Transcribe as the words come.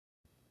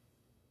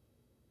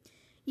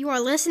You are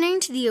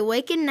listening to the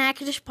Awaken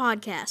Natchitoches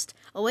podcast.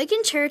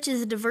 Awaken Church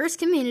is a diverse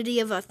community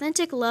of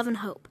authentic love and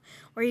hope,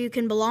 where you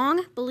can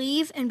belong,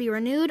 believe, and be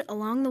renewed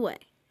along the way.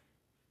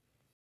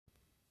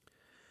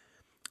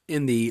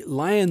 In The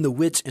Lion, the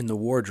Witch, and the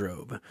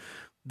Wardrobe,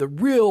 the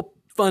real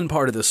fun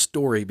part of the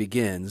story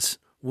begins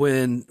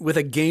with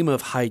a game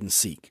of hide and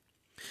seek.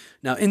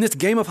 Now, in this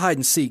game of hide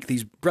and seek,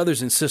 these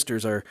brothers and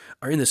sisters are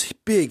in this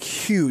big,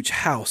 huge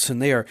house, and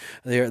they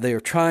are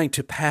trying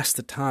to pass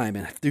the time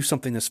and do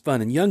something that's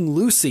fun. And young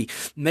Lucy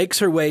makes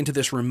her way into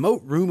this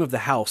remote room of the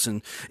house,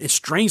 and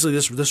strangely,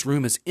 this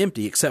room is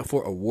empty except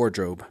for a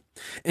wardrobe.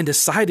 And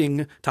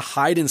deciding to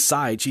hide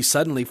inside, she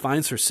suddenly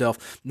finds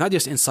herself not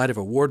just inside of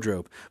a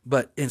wardrobe,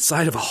 but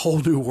inside of a whole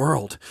new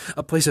world,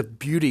 a place of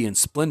beauty and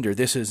splendor.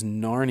 This is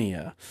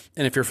Narnia.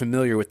 And if you're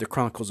familiar with the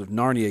Chronicles of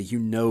Narnia, you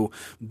know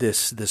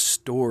this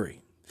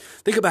story.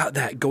 Think about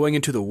that, going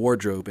into the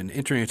wardrobe and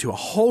entering into a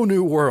whole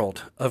new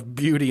world of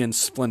beauty and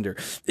splendor.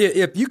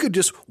 If you could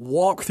just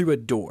walk through a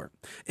door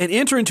and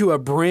enter into a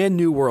brand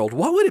new world,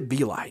 what would it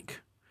be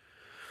like?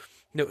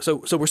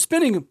 So we're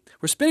spending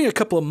a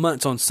couple of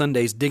months on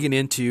Sundays digging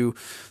into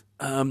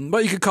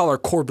what you could call our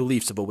core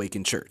beliefs of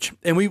Awaken Church.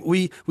 And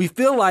we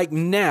feel like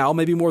now,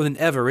 maybe more than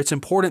ever, it's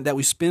important that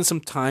we spend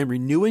some time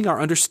renewing our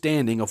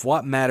understanding of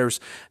what matters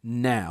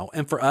now.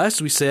 And for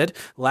us, we said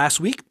last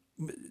week,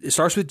 it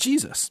starts with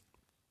Jesus.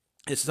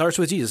 It starts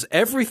with Jesus.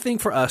 Everything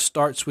for us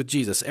starts with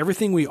Jesus.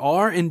 Everything we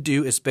are and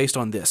do is based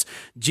on this.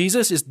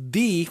 Jesus is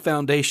the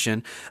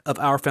foundation of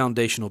our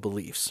foundational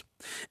beliefs.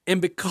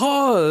 And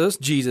because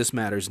Jesus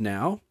matters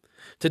now,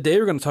 today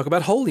we're going to talk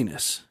about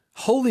holiness.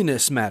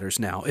 Holiness matters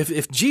now.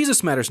 If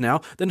Jesus matters now,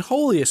 then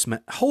holiness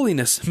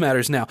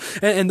matters now.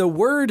 And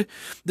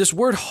this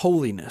word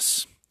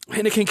holiness,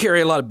 and it can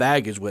carry a lot of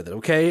baggage with it,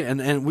 okay?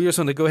 And we just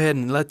want to go ahead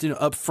and let you know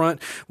up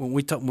front,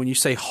 when you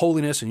say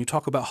holiness and you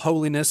talk about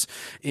holiness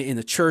in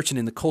the church and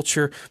in the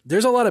culture,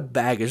 there's a lot of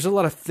baggage. There's a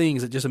lot of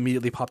things that just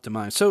immediately pop to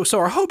mind. So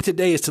our hope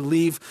today is to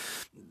leave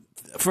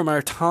from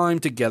our time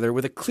together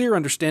with a clear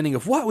understanding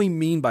of what we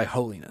mean by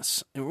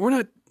holiness. And we're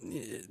not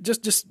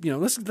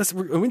let's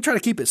we're going to try to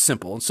keep it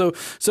simple. And so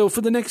for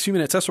the next few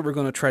minutes, that's what we're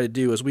going to try to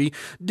do as we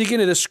dig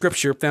into this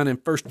scripture found in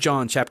 1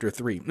 John chapter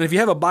 3. And if you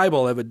have a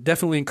Bible, I would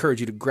definitely encourage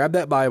you to grab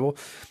that Bible,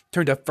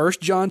 turn to 1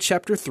 John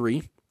chapter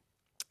 3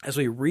 as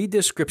we read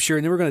this scripture,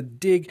 and then we're going to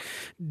dig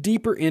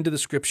deeper into the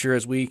scripture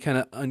as we kind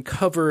of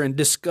uncover and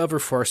discover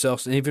for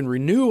ourselves and even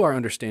renew our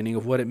understanding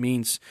of what it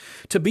means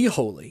to be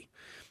holy.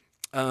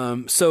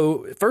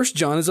 So 1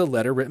 John is a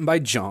letter written by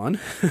John.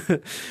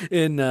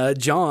 And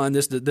John,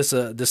 this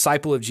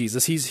disciple of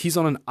Jesus, he's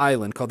on an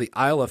island called the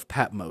Isle of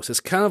Patmos. It's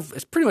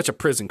pretty much a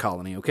prison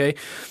colony, okay?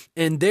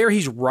 And there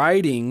he's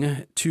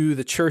writing to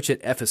the church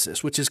at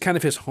Ephesus, which is kind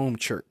of his home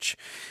church.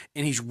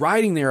 And he's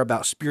writing there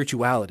about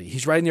spirituality.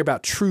 He's writing there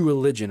about true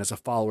religion as a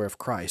follower of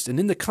Christ. And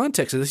in the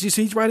context of this,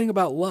 he's writing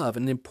about love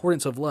and the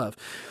importance of love.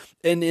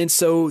 And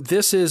so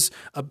this is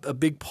a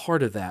big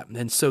part of that.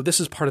 And so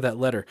this is part of that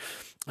letter.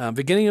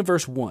 Beginning in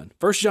verse 1,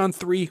 1 John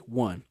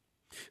 3:1.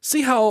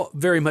 See how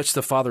very much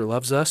the Father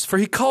loves us, for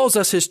he calls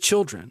us his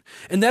children,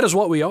 and that is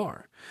what we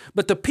are.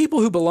 But the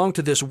people who belong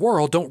to this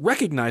world don't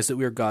recognize that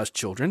we are God's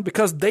children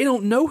because they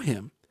don't know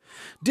him.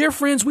 Dear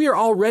friends, we are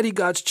already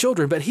God's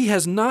children, but he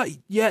has not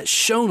yet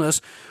shown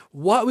us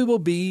what we will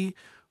be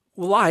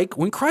like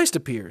when Christ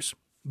appears.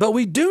 But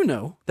we do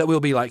know that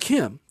we'll be like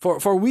him,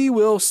 for we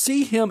will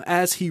see him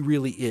as he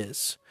really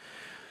is.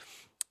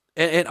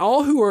 And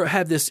all who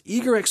have this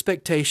eager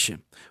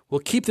expectation will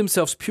keep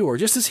themselves pure,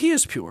 just as he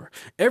is pure.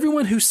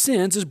 Everyone who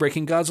sins is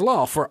breaking God's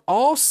law, for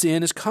all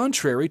sin is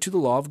contrary to the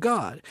law of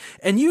God.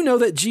 And you know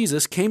that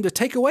Jesus came to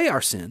take away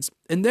our sins,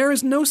 and there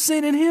is no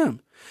sin in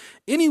him.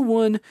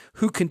 Anyone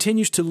who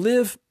continues to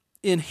live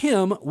in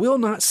him will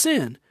not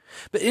sin.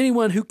 But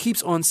anyone who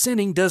keeps on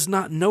sinning does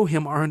not know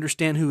him or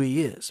understand who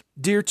he is.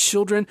 Dear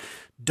children,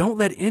 don't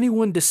let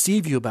anyone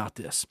deceive you about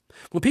this.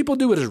 When people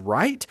do what is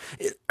right,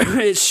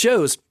 it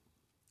shows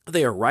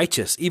they are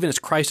righteous, even as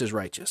Christ is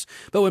righteous.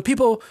 But when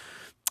people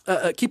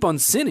keep on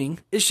sinning,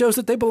 it shows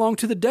that they belong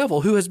to the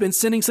devil, who has been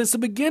sinning since the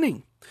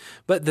beginning.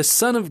 But the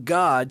Son of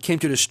God came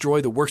to destroy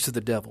the works of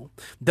the devil.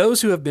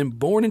 Those who have been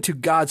born into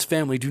God's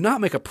family do not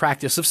make a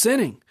practice of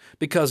sinning,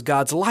 because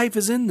God's life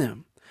is in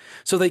them.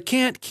 So they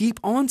can't keep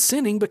on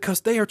sinning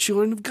because they are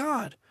children of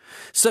God.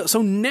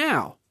 So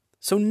now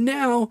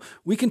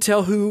we can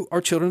tell who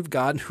are children of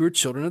God and who are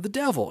children of the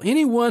devil.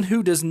 Anyone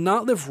who does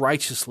not live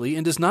righteously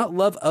and does not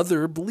love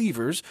other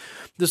believers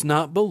does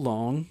not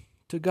belong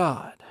to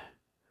God.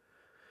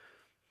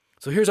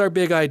 So here's our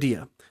big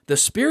idea. The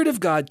Spirit of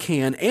God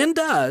can and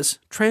does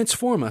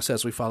transform us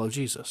as we follow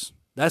Jesus.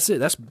 That's it.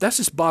 That's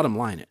just bottom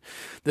line it.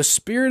 The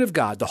Spirit of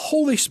God, the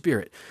Holy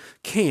Spirit,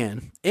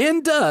 can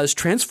and does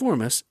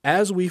transform us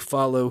as we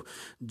follow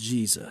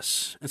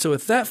Jesus. And so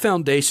with that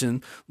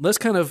foundation, let's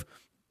kind of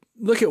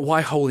look at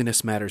why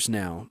holiness matters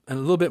now and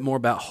a little bit more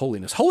about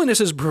holiness.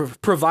 Holiness is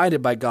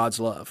provided by God's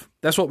love.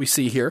 That's what we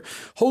see here.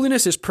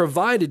 Holiness is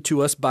provided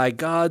to us by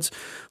God's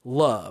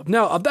love.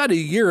 Now, about a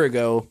year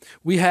ago,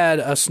 we had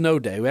a snow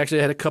day. We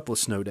actually had a couple of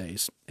snow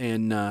days.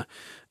 And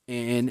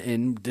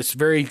And it's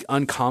very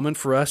uncommon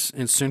for us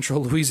in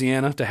central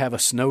Louisiana to have a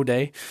snow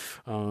day.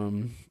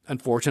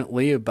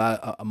 Unfortunately,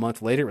 about a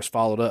month later, it was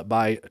followed up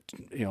by,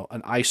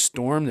 an ice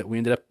storm that we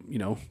ended up,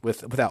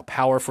 without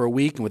power for a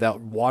week and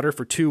without water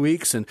for 2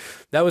 weeks. And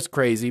that was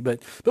crazy.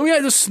 But we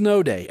had this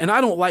snow day. And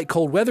I don't like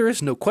cold weather.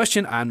 It's no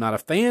question. I'm not a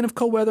fan of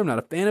cold weather. I'm not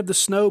a fan of the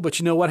snow. But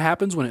you know what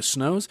happens when it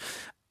snows?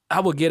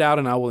 I will get out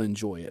and I will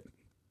enjoy it.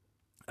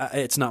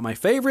 It's not my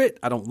favorite.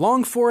 I don't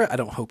long for it. I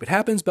don't hope it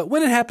happens. But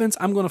when it happens,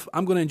 I'm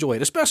gonna enjoy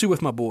it, especially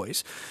with my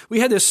boys.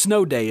 We had this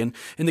snow day, and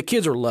the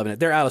kids are loving it.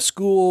 They're out of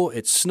school.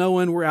 It's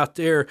snowing. We're out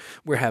there.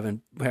 We're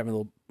having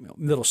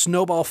little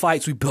snowball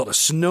fights. We built a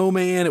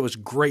snowman. It was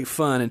great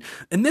fun.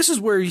 And this is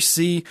where you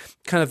see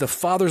kind of the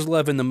father's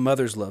love and the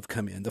mother's love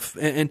come in.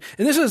 And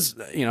this is,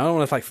 I don't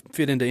want to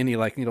fit into any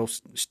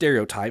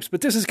stereotypes, but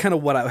this is kind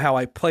of how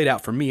I played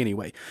out for me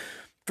anyway.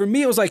 For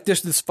me, it was like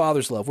this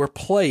father's love. We're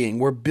playing,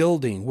 we're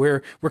building,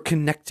 we're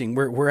connecting,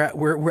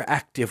 we're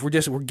active,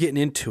 we're getting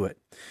into it.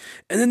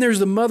 And then there's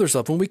the mother's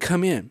love. When we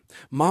come in,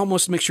 mom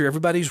wants to make sure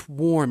everybody's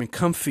warm and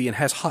comfy and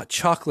has hot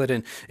chocolate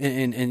and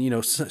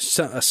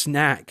a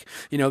snack.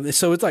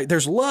 So it's like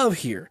there's love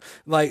here.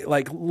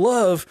 Like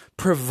love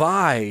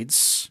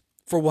provides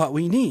for what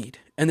we need.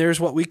 And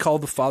there's what we call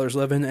the father's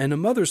love and a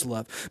mother's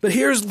love. But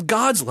here's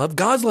God's love.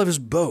 God's love is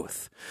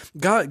both.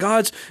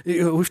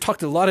 We've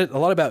talked a lot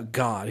about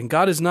God, and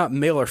God is not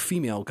male or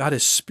female. God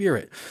is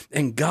spirit.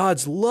 And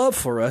God's love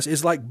for us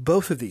is like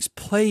both of these: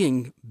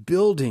 playing,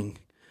 building,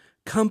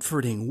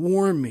 comforting,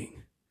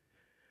 warming.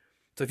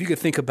 So if you could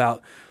think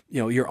about,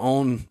 your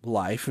own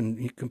life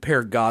and you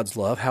compare God's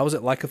love, how is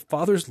it like a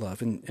father's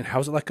love? And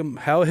how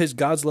is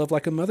God's love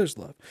like a mother's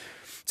love?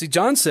 See,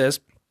 John says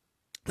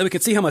that we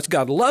can see how much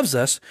God loves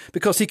us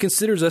because he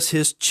considers us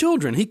his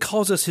children. He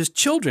calls us his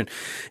children.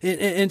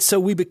 And so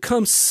we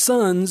become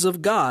sons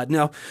of God.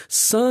 Now,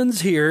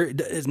 sons here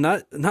is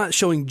not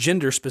showing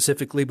gender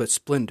specifically, but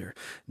splendor.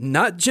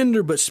 Not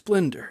gender, but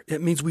splendor.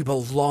 It means we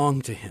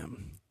belong to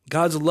him.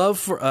 God's love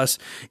for us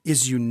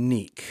is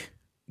unique.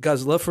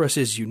 God's love for us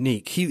is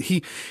unique.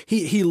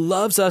 He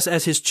loves us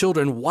as his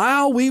children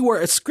while we were,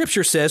 as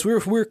scripture says, we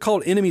were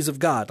called enemies of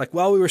God, like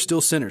while we were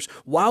still sinners.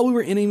 While we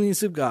were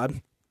enemies of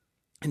God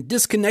and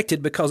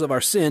disconnected because of our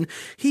sin,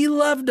 he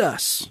loved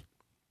us.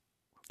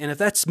 And if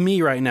that's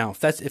me right now, if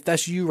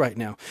that's you right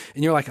now,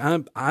 and you're like,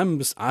 I'm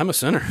a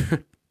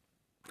sinner.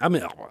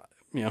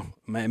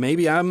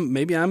 Maybe I'm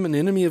an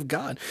enemy of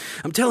God.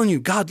 I'm telling you,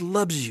 God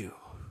loves you.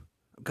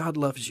 God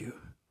loves you.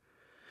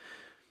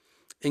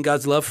 And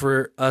God's love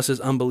for us is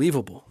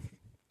unbelievable.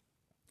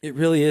 It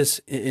really is,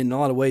 in a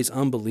lot of ways,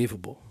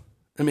 unbelievable.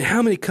 I mean,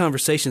 how many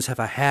conversations have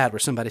I had where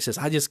somebody says,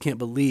 I just can't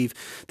believe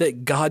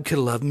that God could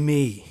love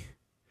me?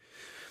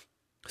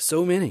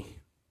 So many.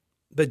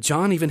 But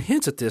John even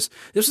hints at this.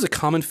 This was a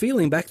common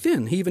feeling back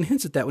then. He even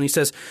hints at that when he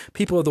says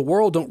people of the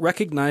world don't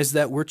recognize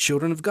that we're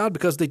children of God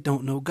because they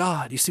don't know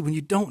God. You see, when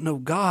you don't know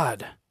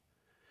God,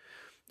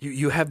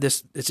 you have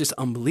this, it's just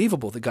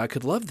unbelievable that God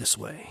could love this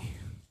way.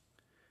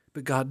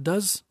 But God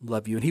does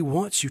love you, and he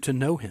wants you to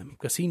know him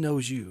because he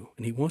knows you,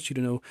 and he wants you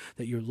to know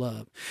that you're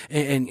loved.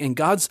 And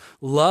God's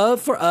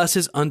love for us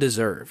is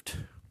undeserved.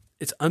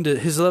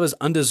 His love is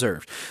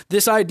undeserved.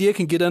 This idea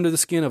can get under the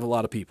skin of a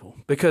lot of people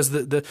because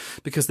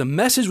the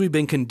message we've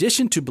been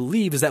conditioned to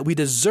believe is that we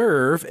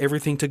deserve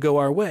everything to go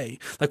our way.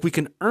 Like we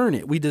can earn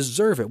it. We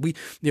deserve it.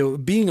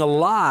 Being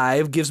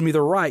alive gives me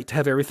the right to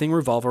have everything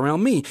revolve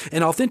around me.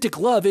 And authentic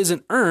love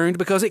isn't earned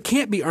because it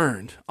can't be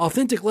earned.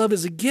 Authentic love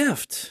is a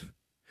gift.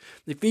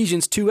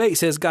 Ephesians 2:8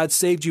 says God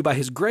saved you by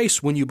his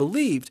grace when you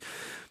believed.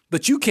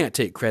 But you can't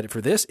take credit for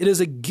this. It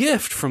is a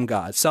gift from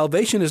God.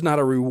 Salvation is not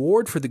a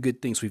reward for the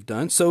good things we've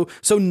done, so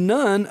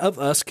none of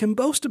us can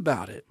boast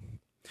about it.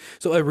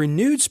 So a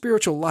renewed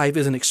spiritual life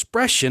is an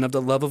expression of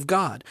the love of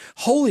God.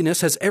 Holiness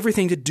has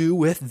everything to do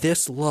with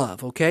this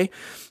love, okay?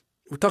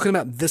 We're talking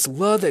about this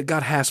love that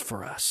God has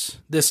for us.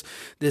 This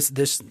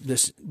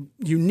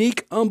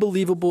unique,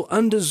 unbelievable,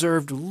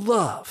 undeserved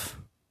love.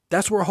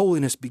 That's where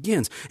holiness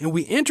begins. And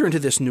we enter into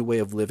this new way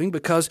of living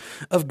because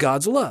of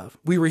God's love.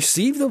 We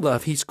receive the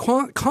love he's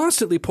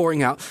constantly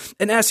pouring out.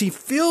 And as he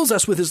fills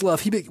us with his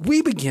love,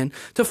 we begin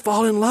to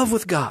fall in love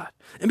with God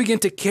and begin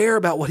to care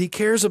about what he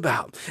cares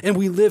about. And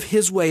we live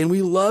his way and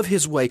we love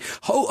his way.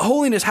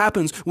 Holiness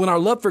happens when our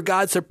love for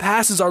God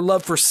surpasses our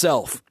love for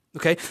self.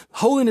 Okay?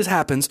 Holiness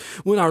happens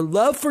when our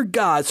love for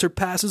God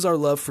surpasses our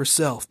love for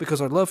self,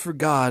 because our love for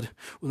God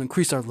will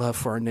increase our love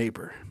for our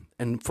neighbor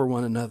and for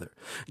one another.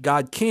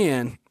 God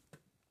can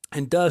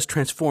and does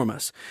transform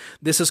us.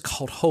 This is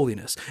called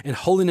holiness, and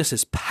holiness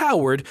is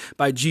powered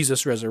by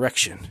Jesus'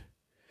 resurrection.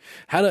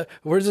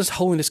 Where does this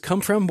holiness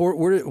come from?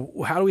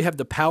 How do we have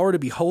the power to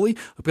be holy?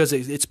 Because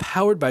it's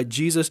powered by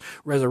Jesus'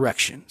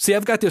 resurrection. See,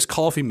 I've got this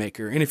coffee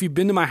maker, and if you've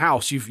been to my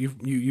house,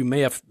 you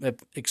may have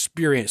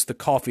experienced the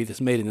coffee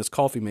that's made in this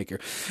coffee maker.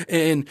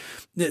 And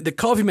the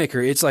coffee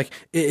maker, it's like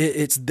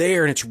it's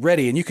there and it's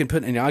ready, and you can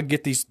put. And I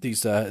get these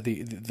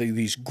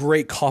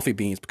great coffee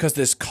beans because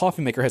this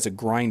coffee maker has a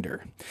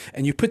grinder,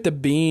 and you put the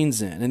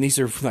beans in, and these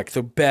are like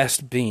the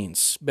best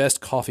beans,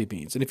 best coffee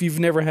beans. And if you've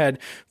never had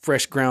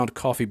fresh ground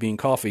coffee bean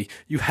coffee,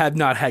 you have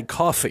not had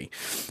coffee.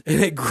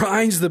 And it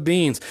grinds the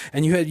beans,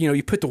 and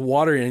you put the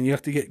water in, and you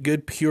have to get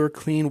good, pure,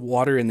 clean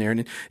water in there,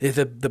 and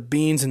the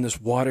beans in this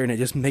water, and it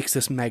just makes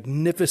this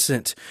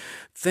magnificent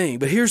thing.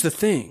 But here's the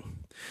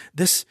thing.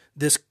 This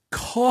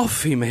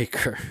coffee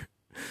maker,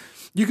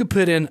 you could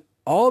put in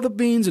all the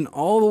beans and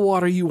all the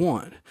water you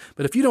want,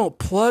 but if you don't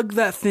plug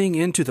that thing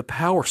into the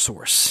power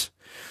source,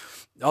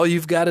 all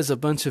you've got is a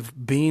bunch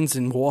of beans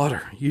and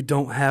water. You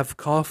don't have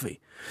coffee.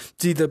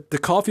 See, the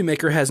coffee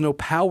maker has no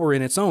power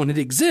in its own. It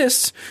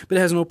exists, but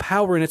it has no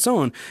power in its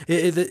own.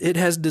 It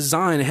has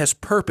design, it has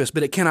purpose,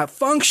 but it cannot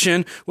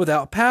function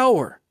without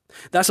power.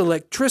 That's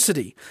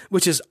electricity,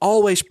 which is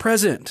always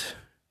present.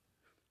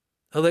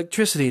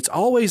 Electricity, it's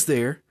always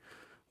there,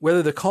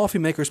 whether the coffee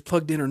maker is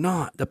plugged in or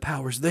not. The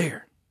power's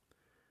there.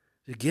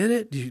 Do you get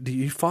it? Do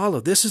you follow?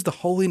 This is the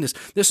holiness.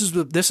 This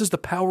is the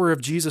power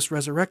of Jesus'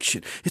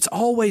 resurrection. It's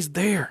always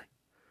there.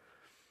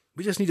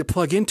 We just need to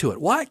plug into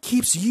it. What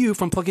keeps you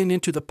from plugging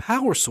into the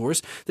power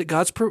source that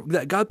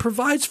God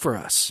provides for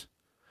us?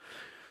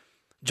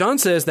 John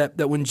says that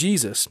when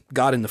Jesus,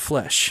 God in the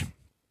flesh,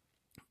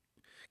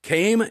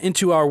 came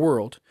into our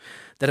world,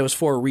 that it was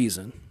for a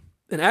reason.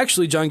 And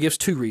actually, John gives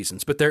two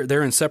reasons, but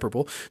they're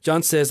inseparable.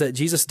 John says that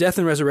Jesus' death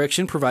and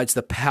resurrection provides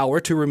the power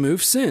to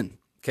remove sin.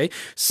 Okay,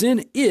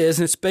 sin is,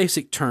 in its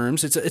basic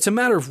terms, it's a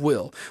matter of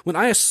will. When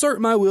I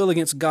assert my will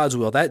against God's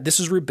will, this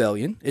is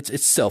rebellion.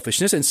 It's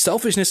selfishness, and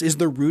selfishness is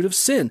the root of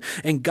sin.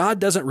 And God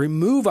doesn't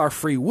remove our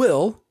free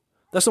will.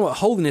 That's not what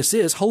holiness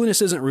is.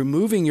 Holiness isn't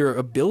removing your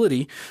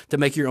ability to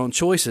make your own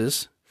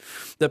choices.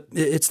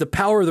 It's the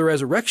power of the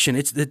resurrection.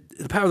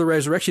 The power of the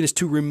resurrection is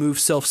to remove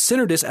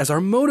self-centeredness as our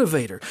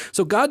motivator.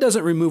 So God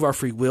doesn't remove our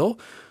free will,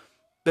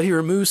 but he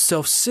removes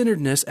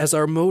self-centeredness as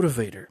our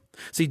motivator.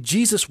 See,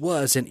 Jesus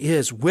was and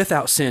is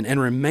without sin and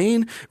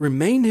remained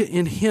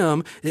in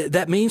him.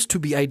 That means to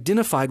be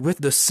identified with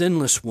the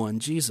sinless one,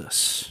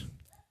 Jesus.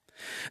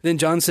 Then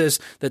John says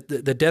that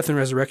the death and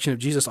resurrection of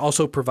Jesus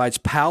also provides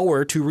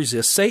power to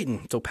resist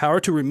Satan. So power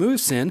to remove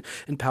sin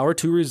and power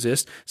to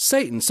resist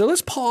Satan. So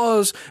let's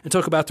pause and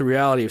talk about the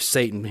reality of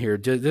Satan here.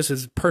 This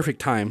is perfect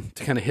time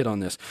to kind of hit on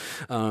this.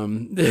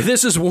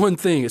 This is one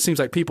thing. It seems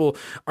like people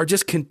are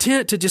just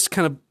content to just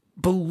kind of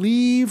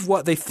believe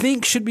what they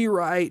think should be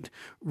right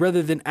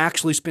rather than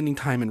actually spending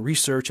time in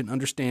research and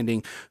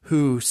understanding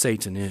who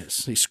Satan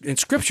is. In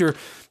Scripture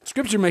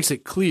makes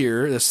it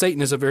clear that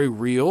Satan is a very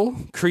real,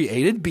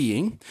 created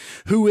being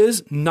who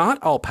is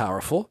not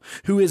all-powerful,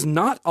 who is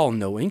not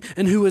all-knowing,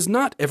 and who is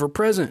not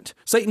ever-present.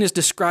 Satan is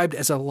described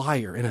as a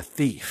liar and a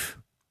thief.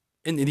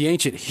 In the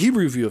ancient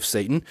Hebrew view of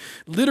Satan,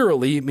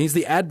 literally it means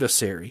the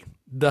adversary.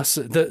 Thus,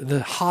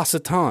 the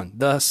Ha-Satan,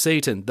 the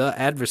Satan, the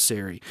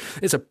adversary.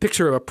 It's a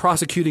picture of a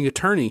prosecuting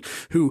attorney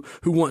who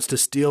wants to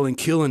steal and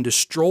kill and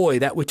destroy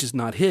that which is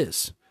not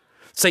his.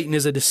 Satan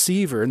is a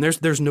deceiver, and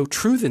there's no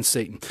truth in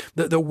Satan.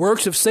 The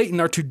works of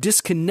Satan are to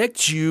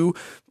disconnect you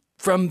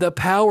from the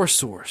power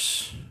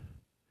source,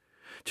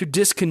 to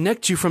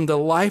disconnect you from the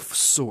life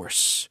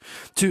source,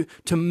 to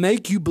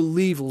make you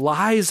believe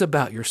lies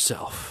about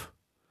yourself.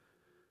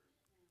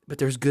 But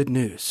there's good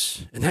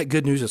news, and that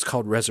good news is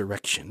called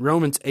resurrection.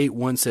 Romans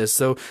 8:1 says,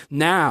 so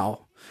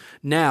now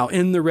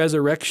in the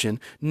resurrection,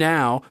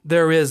 now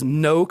there is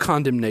no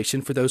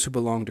condemnation for those who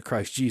belong to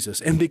Christ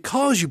Jesus. And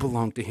because you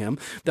belong to him,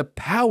 the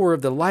power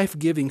of the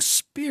life-giving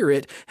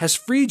Spirit has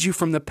freed you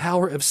from the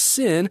power of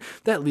sin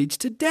that leads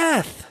to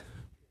death.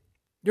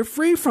 You're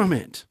free from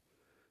it.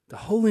 The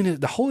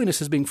holiness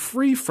is being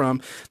free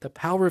from the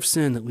power of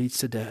sin that leads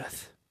to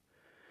death.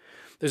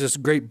 There's this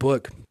great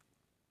book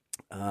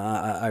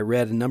I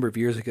read a number of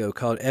years ago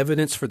called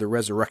Evidence for the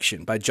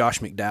Resurrection by Josh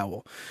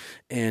McDowell.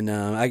 And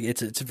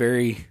it's a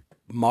very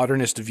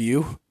modernist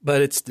view,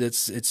 but it's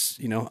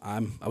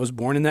I was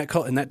born in that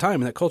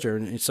time, in that culture,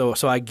 and so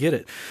I get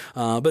it.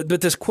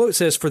 But this quote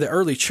says, for the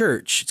early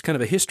church, it's kind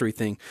of a history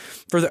thing.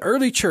 For the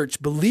early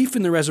church, belief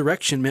in the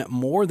resurrection meant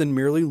more than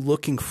merely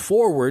looking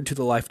forward to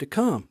the life to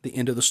come, the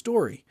end of the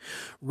story.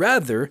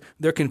 Rather,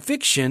 their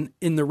conviction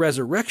in the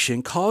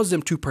resurrection caused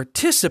them to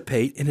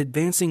participate in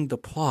advancing the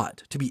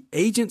plot, to be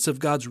agents of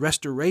God's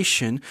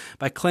restoration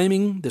by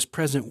claiming this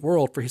present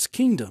world for his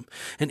kingdom.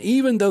 And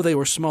even though they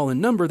were small in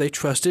number, they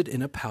trusted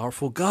in a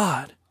powerful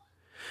God.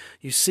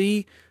 You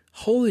see,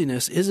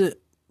 holiness isn't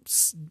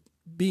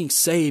being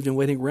saved and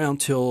waiting around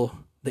till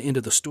the end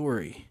of the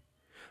story.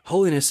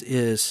 Holiness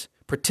is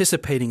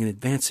participating in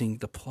advancing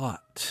the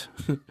plot.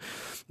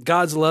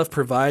 God's love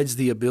provides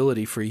the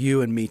ability for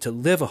you and me to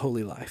live a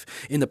holy life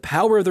in the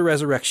power of the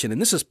resurrection.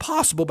 And this is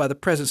possible by the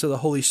presence of the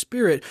Holy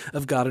Spirit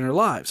of God in our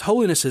lives.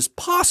 Holiness is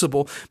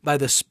possible by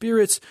the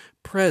Spirit's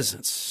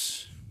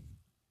presence.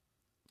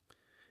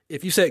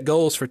 If you set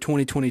goals for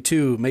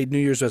 2022, made New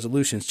Year's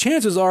resolutions,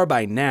 chances are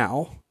by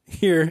now,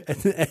 here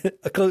at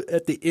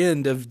the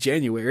end of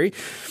January,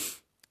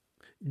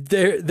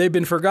 they've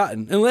been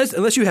forgotten.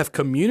 Unless you have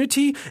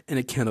community and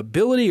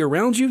accountability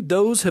around you,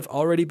 those have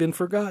already been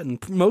forgotten,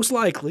 most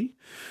likely.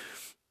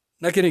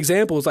 Like an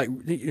example is like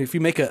if you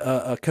make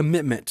a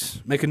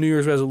commitment, make a New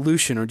Year's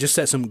resolution, or just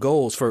set some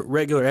goals for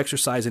regular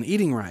exercise and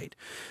eating right.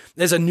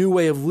 There's a new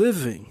way of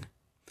living.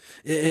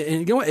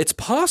 And you know what? It's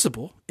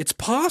possible. It's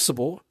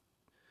possible.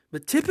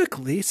 But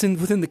typically, it's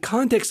within the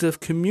context of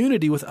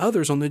community with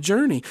others on the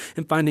journey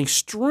and finding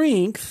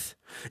strength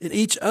in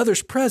each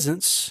other's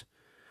presence.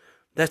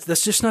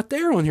 That's just not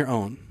there on your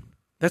own.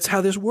 That's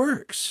how this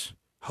works.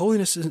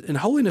 Holiness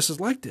is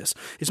like this.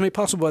 It's made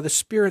possible by the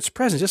Spirit's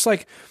presence. Just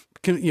like,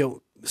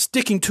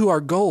 sticking to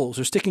our goals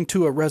or sticking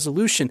to a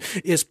resolution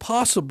is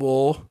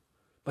possible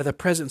by the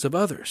presence of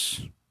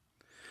others.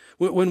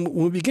 When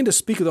we begin to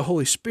speak of the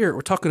Holy Spirit,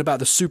 we're talking about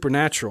the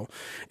supernatural,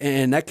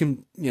 and that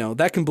can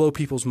blow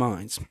people's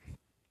minds.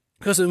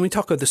 Because when we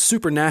talk of the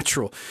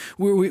supernatural,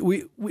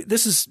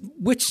 this is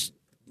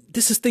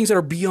things that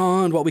are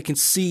beyond what we can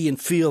see and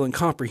feel and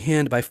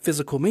comprehend by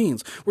physical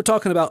means. We're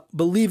talking about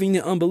believing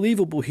the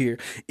unbelievable here.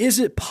 Is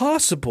it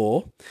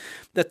possible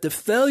that the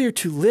failure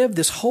to live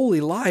this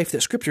holy life that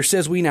Scripture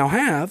says we now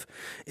have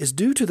is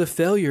due to the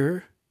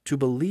failure to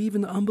believe in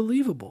the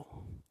unbelievable?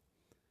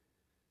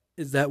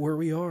 Is that where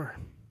we are?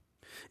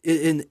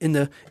 In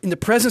the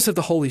presence of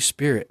the Holy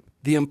Spirit,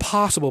 the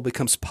impossible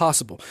becomes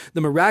possible. The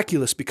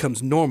miraculous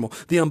becomes normal.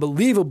 The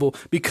unbelievable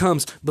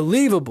becomes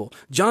believable.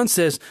 John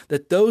says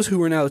that those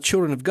who are now the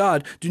children of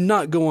God do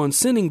not go on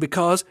sinning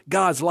because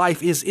God's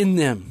life is in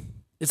them.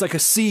 It's like a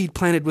seed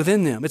planted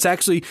within them. It's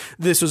actually,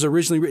 this was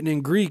originally written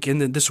in Greek, and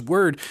then this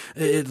word,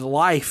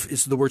 life,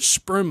 is the word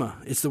sperma.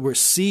 It's the word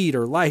seed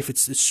or life.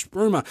 It's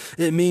sperma.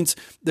 It means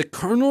the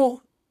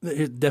kernel.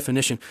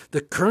 Definition: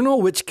 the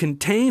kernel which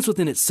contains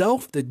within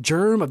itself the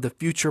germ of the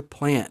future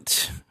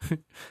plant.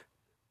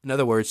 In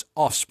other words,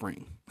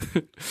 offspring.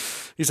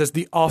 He says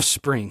the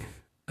offspring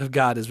of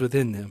God is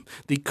within them.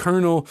 The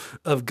kernel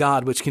of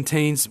God which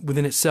contains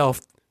within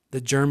itself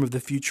the germ of the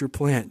future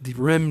plant. The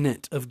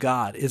remnant of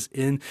God is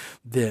in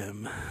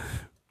them,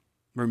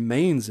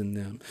 remains in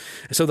them.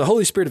 And so the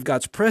Holy Spirit of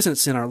God's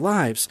presence in our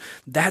lives,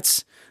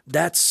 that's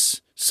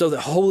so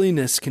that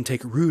holiness can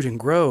take root and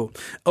grow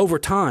over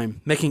time,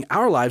 making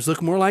our lives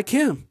look more like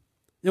Him.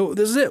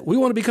 This is it. We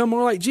want to become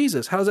more like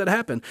Jesus. How does that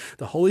happen?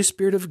 The Holy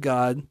Spirit of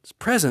God's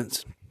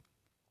presence.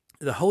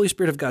 The Holy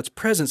Spirit of God's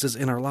presence is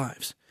in our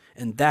lives.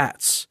 And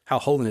that's how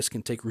holiness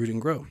can take root and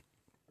grow.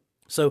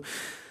 So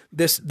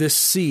this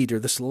seed or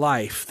this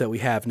life that we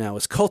have now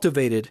is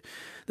cultivated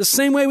the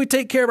same way we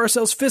take care of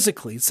ourselves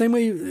physically, the same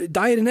way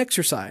diet and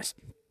exercise.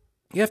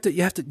 You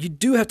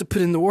do have to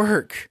put in the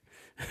work.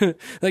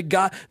 Like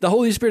God, the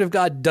Holy Spirit of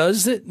God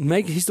does it.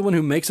 He's the one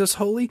who makes us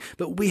holy,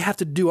 but we have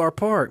to do our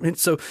part. And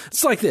so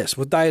it's like this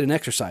with diet and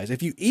exercise.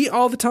 If you eat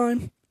all the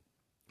time,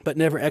 but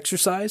never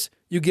exercise,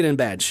 you get in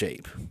bad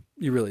shape.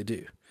 You really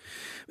do.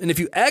 And if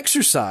you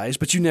exercise,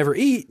 but you never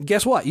eat,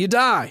 guess what? You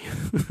die.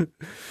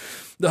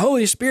 The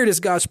Holy Spirit is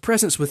God's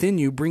presence within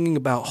you, bringing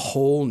about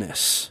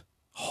wholeness.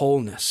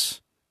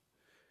 Wholeness.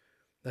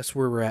 That's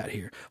where we're at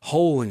here.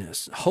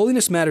 Holiness.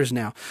 Holiness matters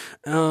now.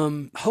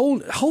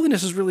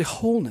 Holiness is really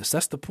wholeness.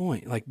 That's the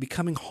point. Like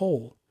becoming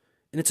whole.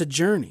 And it's a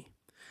journey.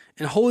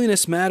 And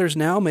holiness matters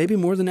now maybe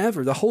more than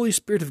ever. The Holy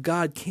Spirit of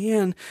God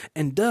can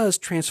and does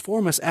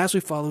transform us as we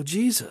follow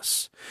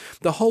Jesus.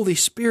 The Holy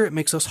Spirit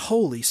makes us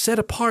holy, set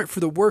apart for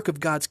the work of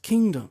God's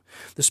kingdom.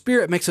 The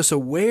Spirit makes us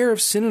aware of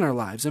sin in our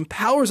lives,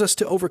 empowers us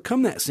to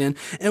overcome that sin,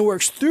 and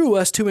works through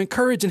us to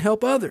encourage and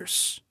help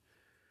others.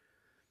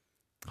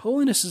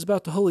 Holiness is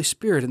about the Holy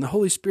Spirit, and the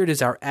Holy Spirit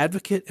is our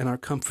advocate and our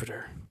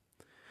comforter.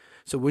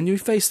 So when you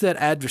face that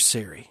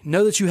adversary,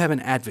 know that you have an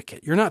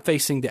advocate. You're not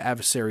facing the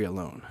adversary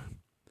alone.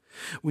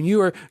 When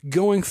you are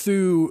going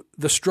through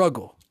the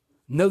struggle,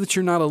 know that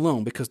you're not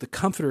alone because the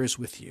Comforter is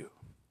with you.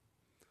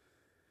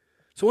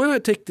 So why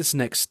not take this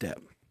next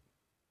step?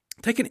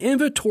 Take an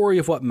inventory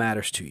of what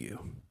matters to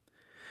you.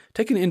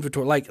 Take an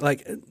inventory,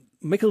 like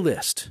make a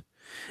list.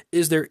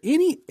 Is there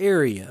any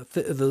area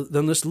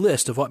on this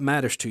list of what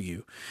matters to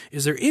you?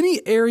 Is there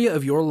any area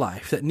of your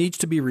life that needs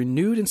to be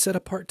renewed and set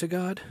apart to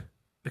God?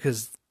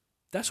 Because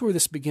that's where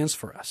this begins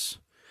for us.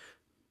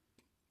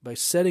 By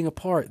setting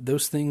apart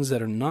those things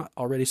that are not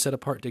already set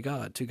apart to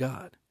God.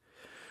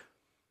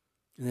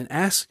 And then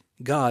ask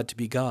God to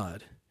be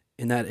God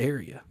in that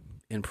area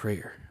in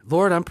prayer.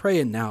 Lord, I'm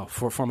praying now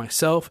for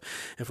myself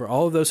and for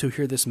all of those who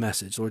hear this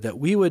message, Lord, that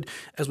we would,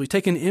 as we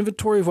take an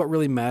inventory of what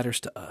really matters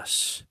to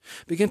us,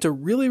 begin to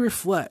really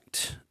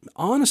reflect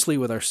honestly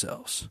with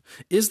ourselves.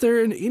 Is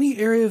there in any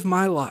area of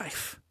my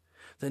life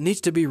that needs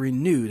to be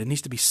renewed and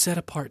needs to be set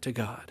apart to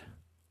God?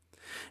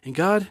 And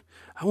God,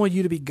 I want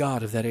you to be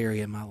God of that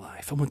area in my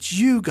life. I want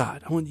you,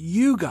 God,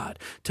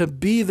 to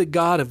be the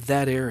God of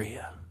that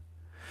area.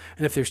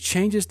 And if there's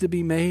changes to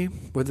be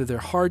made, whether they're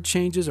hard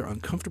changes or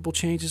uncomfortable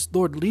changes,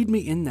 Lord, lead me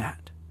in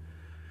that.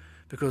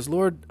 Because,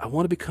 Lord, I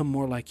want to become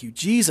more like you.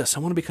 Jesus, I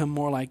want to become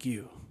more like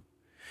you.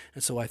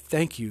 And so I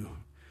thank you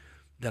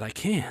that I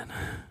can,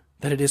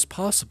 that it is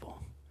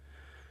possible.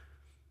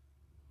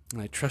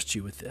 And I trust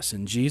you with this.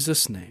 In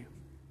Jesus' name,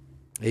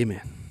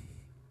 amen.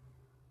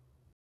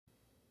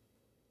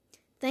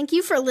 Thank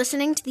you for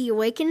listening to the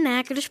Awaken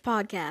Natchitoches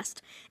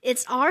podcast.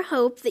 It's our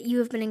hope that you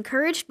have been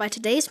encouraged by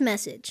today's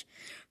message.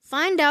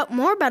 Find out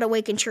more about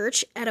Awaken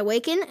Church at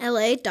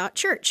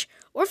awakenla.church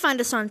or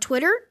find us on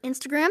Twitter,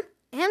 Instagram,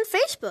 and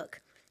Facebook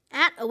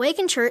at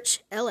Awaken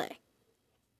Church LA.